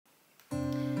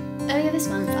Earlier this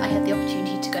month I had the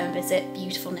opportunity to go and visit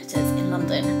beautiful knitters in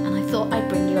London, and I thought I'd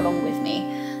bring you along with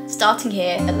me, starting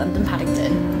here at London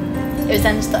Paddington. It was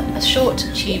then just a short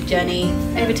tube journey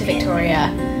over to Victoria,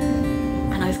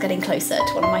 and I was getting closer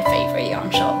to one of my favourite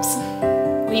yarn shops.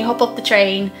 When you hop off the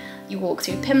train, you walk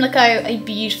through Pimlico, a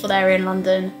beautiful area in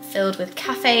London filled with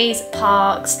cafes,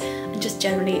 parks, and just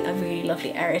generally a really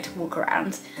lovely area to walk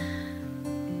around.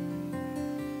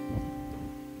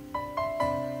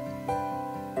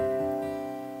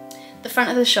 The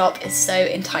front of the shop is so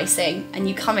enticing, and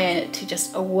you come in to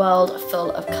just a world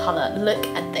full of colour. Look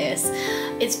at this.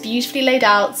 It's beautifully laid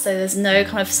out, so there's no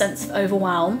kind of sense of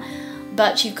overwhelm,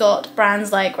 but you've got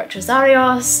brands like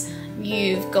Retrosarios,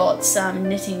 you've got some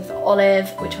knitting for Olive,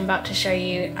 which I'm about to show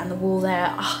you, and the wool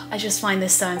there. Oh, I just find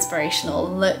this so inspirational.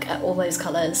 Look at all those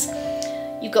colours.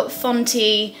 You've got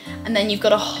Fonty, and then you've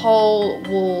got a whole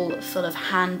wall full of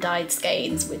hand-dyed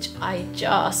skeins, which I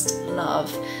just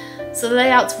love. So the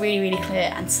layout's really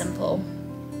clear and simple.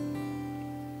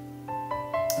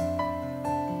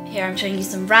 Here I'm showing you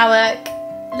some Rowwork,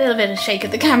 a little bit of shake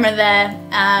of the camera there,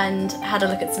 and had a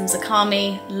look at some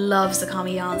Zakami. Love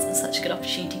Zakami yarns, and such a good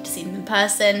opportunity to see them in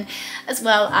person, as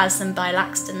well as some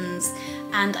Bilaxtons,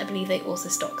 and I believe they also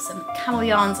stock some camel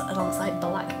yarns alongside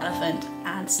Black Elephant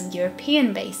and some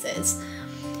European bases.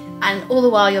 And all the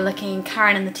while you're looking,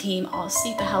 Karen and the team are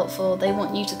super helpful. They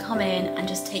want you to come in and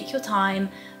just take your time,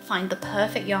 find the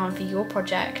perfect yarn for your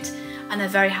project, and they're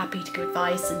very happy to give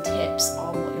advice and tips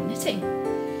on what you're knitting.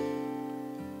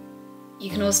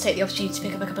 You can also take the opportunity to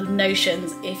pick up a couple of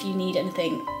notions if you need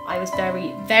anything. I was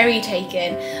very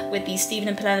taken with these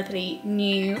Stephen & Penelope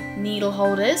new needle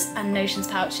holders and notions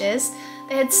pouches.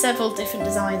 They had several different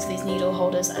designs for these needle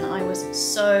holders, and I was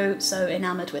so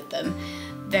enamoured with them.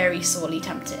 Very sorely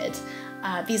tempted.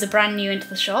 These are brand new into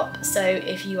the shop, so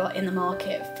if you are in the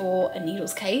market for a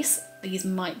needles case, these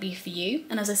might be for you.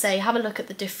 And as I say, have a look at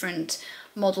the different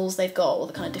models they've got, or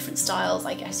the kind of different styles,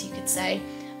 I guess you could say.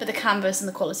 But the canvas and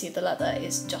the quality of the leather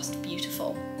is just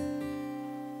beautiful.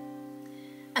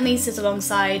 And these sit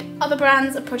alongside other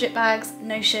brands of project bags,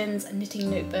 notions, and knitting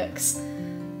notebooks.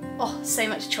 Oh, so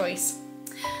much choice.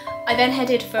 I then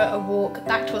headed for a walk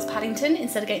back towards Paddington.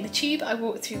 Instead of getting the tube, I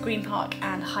walked through Green Park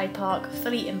and Hyde Park,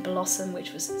 fully in blossom,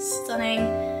 which was stunning.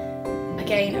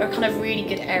 Again, a kind of really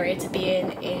good area to be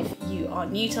in if you are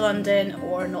new to London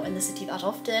or not in the city that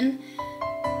often.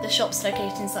 The shop's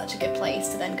located in such a good place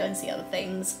to then go and see other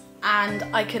things, and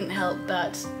I couldn't help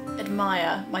but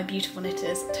admire my beautiful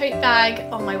knitter's tote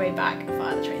bag on my way back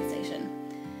via the train station.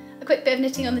 A quick bit of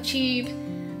knitting on the tube,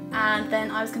 and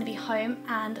then I was going to be home,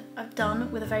 and I'm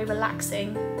done with a very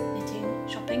relaxing knitting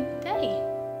shopping day.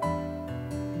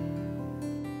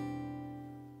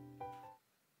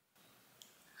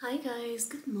 Hi guys,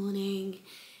 good morning.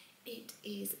 It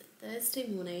is Thursday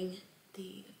morning.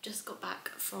 I've just got back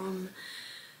from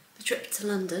the trip to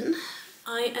London.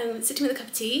 I am sitting with a cup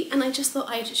of tea, and I just thought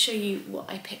I'd show you what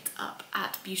I picked up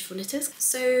at Beautiful Knitters.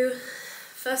 So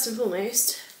first and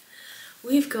foremost,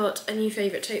 we've got a new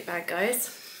favourite tote bag,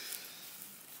 guys.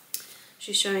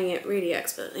 She's showing it really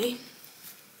expertly.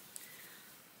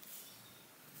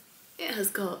 It has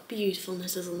got Beautiful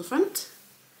Knitters on the front.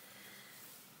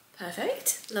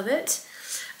 Perfect, love it.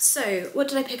 So what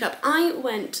did I pick up? I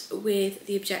went with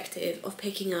the objective of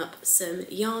picking up some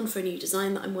yarn for a new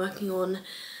design that I'm working on.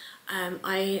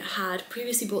 I had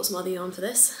previously bought some other yarn for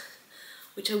this,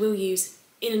 which I will use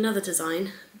in another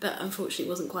design, but unfortunately it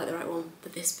wasn't quite the right one for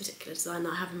this particular design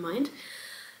that I have in mind.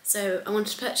 So I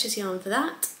wanted to purchase yarn for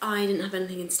that. I didn't have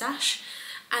anything in stash.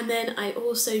 And then I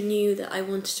also knew that I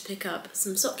wanted to pick up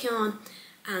some sock yarn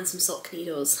and some sock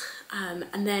needles.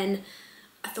 And then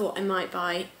I thought I might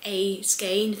buy a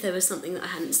skein if there was something that I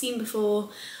hadn't seen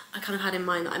before. I kind of had in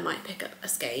mind that I might pick up a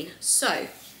skein. So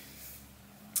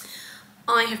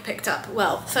I have picked up,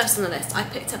 well, first on the list, I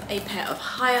picked up a pair of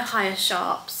Higher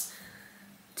Sharps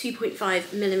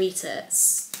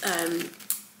 2.5mm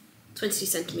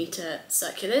 22cm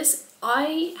circulars.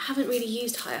 I haven't really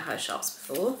used Higher Sharps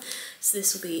before, so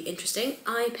this will be interesting.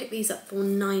 I picked these up for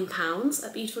 £9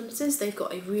 at Beautiful Knitters. They've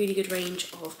got a really good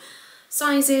range of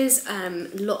sizes,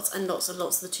 lots and lots of the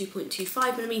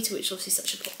 2.25mm, which is obviously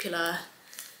such a popular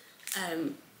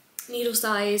needle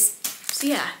size. So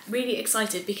yeah, really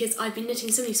excited because I've been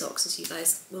knitting so many socks, as you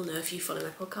guys will know if you follow my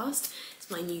podcast.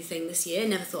 It's my new thing this year,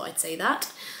 never thought I'd say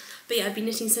that. But yeah, I've been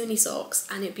knitting so many socks,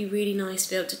 and it'd be really nice to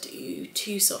be able to do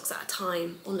 2 socks at a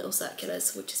time on little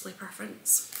circulars, which is my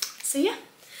preference. So yeah,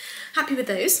 happy with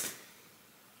those.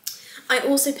 I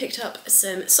also picked up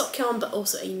some sock yarn, but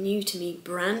also a new to me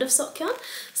brand of sock yarn,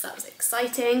 so that was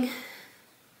exciting.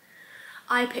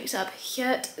 I picked up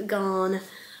Hjert Garn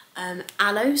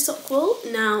aloe sock wool.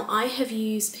 Now I have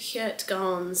used Hirt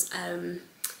Garn's,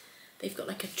 they've got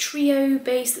like a trio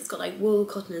base that's got like wool,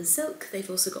 cotton and silk. They've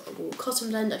also got a wool cotton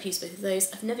blend. I've used both of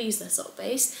those. I've never used their sock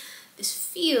base. This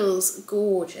feels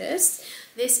gorgeous.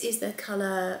 This is the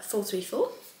colour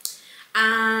 434.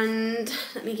 And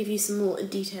let me give you some more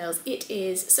details. It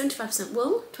is 75%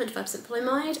 wool, 25%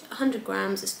 polyamide, 100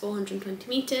 grams is 420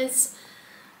 metres.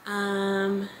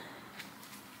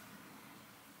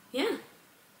 Yeah.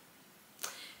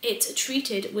 It's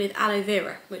treated with aloe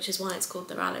vera, which is why it's called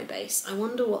their aloe base. I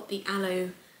wonder what the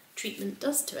aloe treatment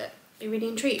does to it. Be really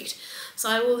intrigued. So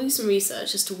I will do some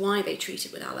research as to why they treat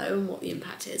it with aloe and what the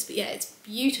impact is. But yeah, it's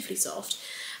beautifully soft,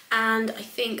 and I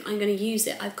think I'm going to use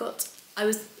it.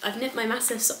 I've knit my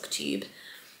massive sock tube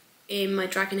in my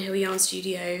Dragon Hill Yarn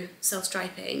Studio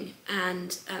self-striping,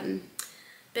 and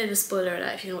bit of a spoiler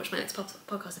alert if you're going to watch my next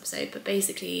podcast episode, but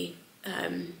basically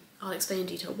I'll explain in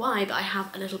detail why, but I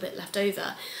have a little bit left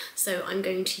over, so I'm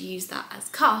going to use that as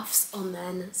cuffs on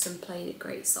then some plain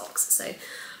grey socks. So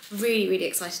really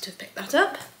excited to have picked that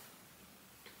up,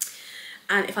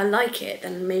 and if I like it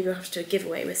then maybe I'll have to do a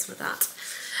giveaway with some of that.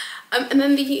 And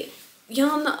then the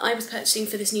yarn that I was purchasing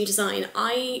for this new design,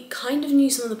 I kind of knew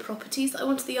some of the properties that I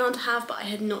wanted the yarn to have, but I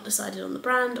had not decided on the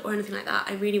brand or anything like that.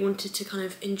 I really wanted to kind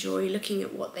of enjoy looking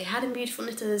at what they had in Beautiful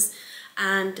Knitters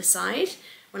and decide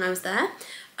when I was there.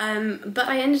 But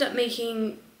I ended up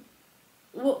making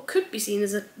what could be seen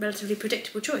as a relatively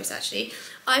predictable choice actually.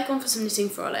 I've gone for some Knitting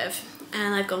for Olive,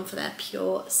 and I've gone for their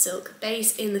pure silk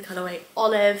base in the colourway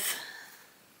Olive.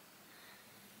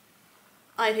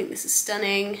 I think this is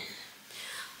stunning.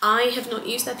 I have not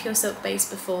used their pure silk base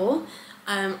before.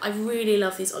 I really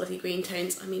love these olivey green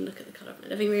tones. I mean, look at the colour of my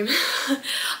living room.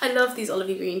 I love these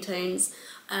olivey green tones.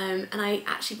 And I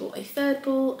actually bought a third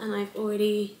ball, and I've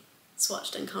already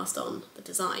swatched and cast on the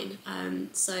design.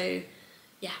 So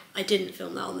yeah, I didn't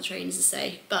film that on the train, as I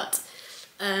say, but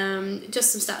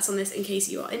just some stats on this in case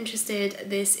you are interested.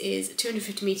 This is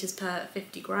 250 metres per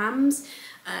 50 grams.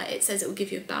 It says it will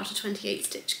give you about a 28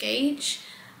 stitch gauge,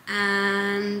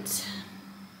 and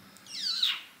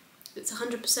it's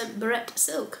 100% barrette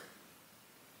silk.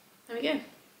 There we go.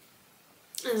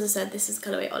 As I said, this is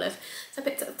colourway Olive. So I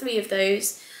picked up 3 of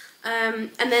those.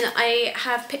 And then I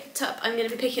have picked up, I'm going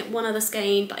to be picking up one other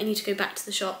skein, but I need to go back to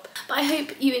the shop. But I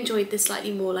hope you enjoyed this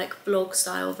slightly more like vlog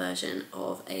style version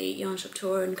of a yarn shop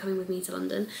tour and coming with me to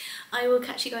London. I will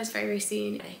catch you guys very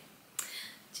soon. Okay.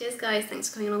 Cheers guys, thanks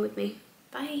for coming along with me.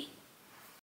 Bye.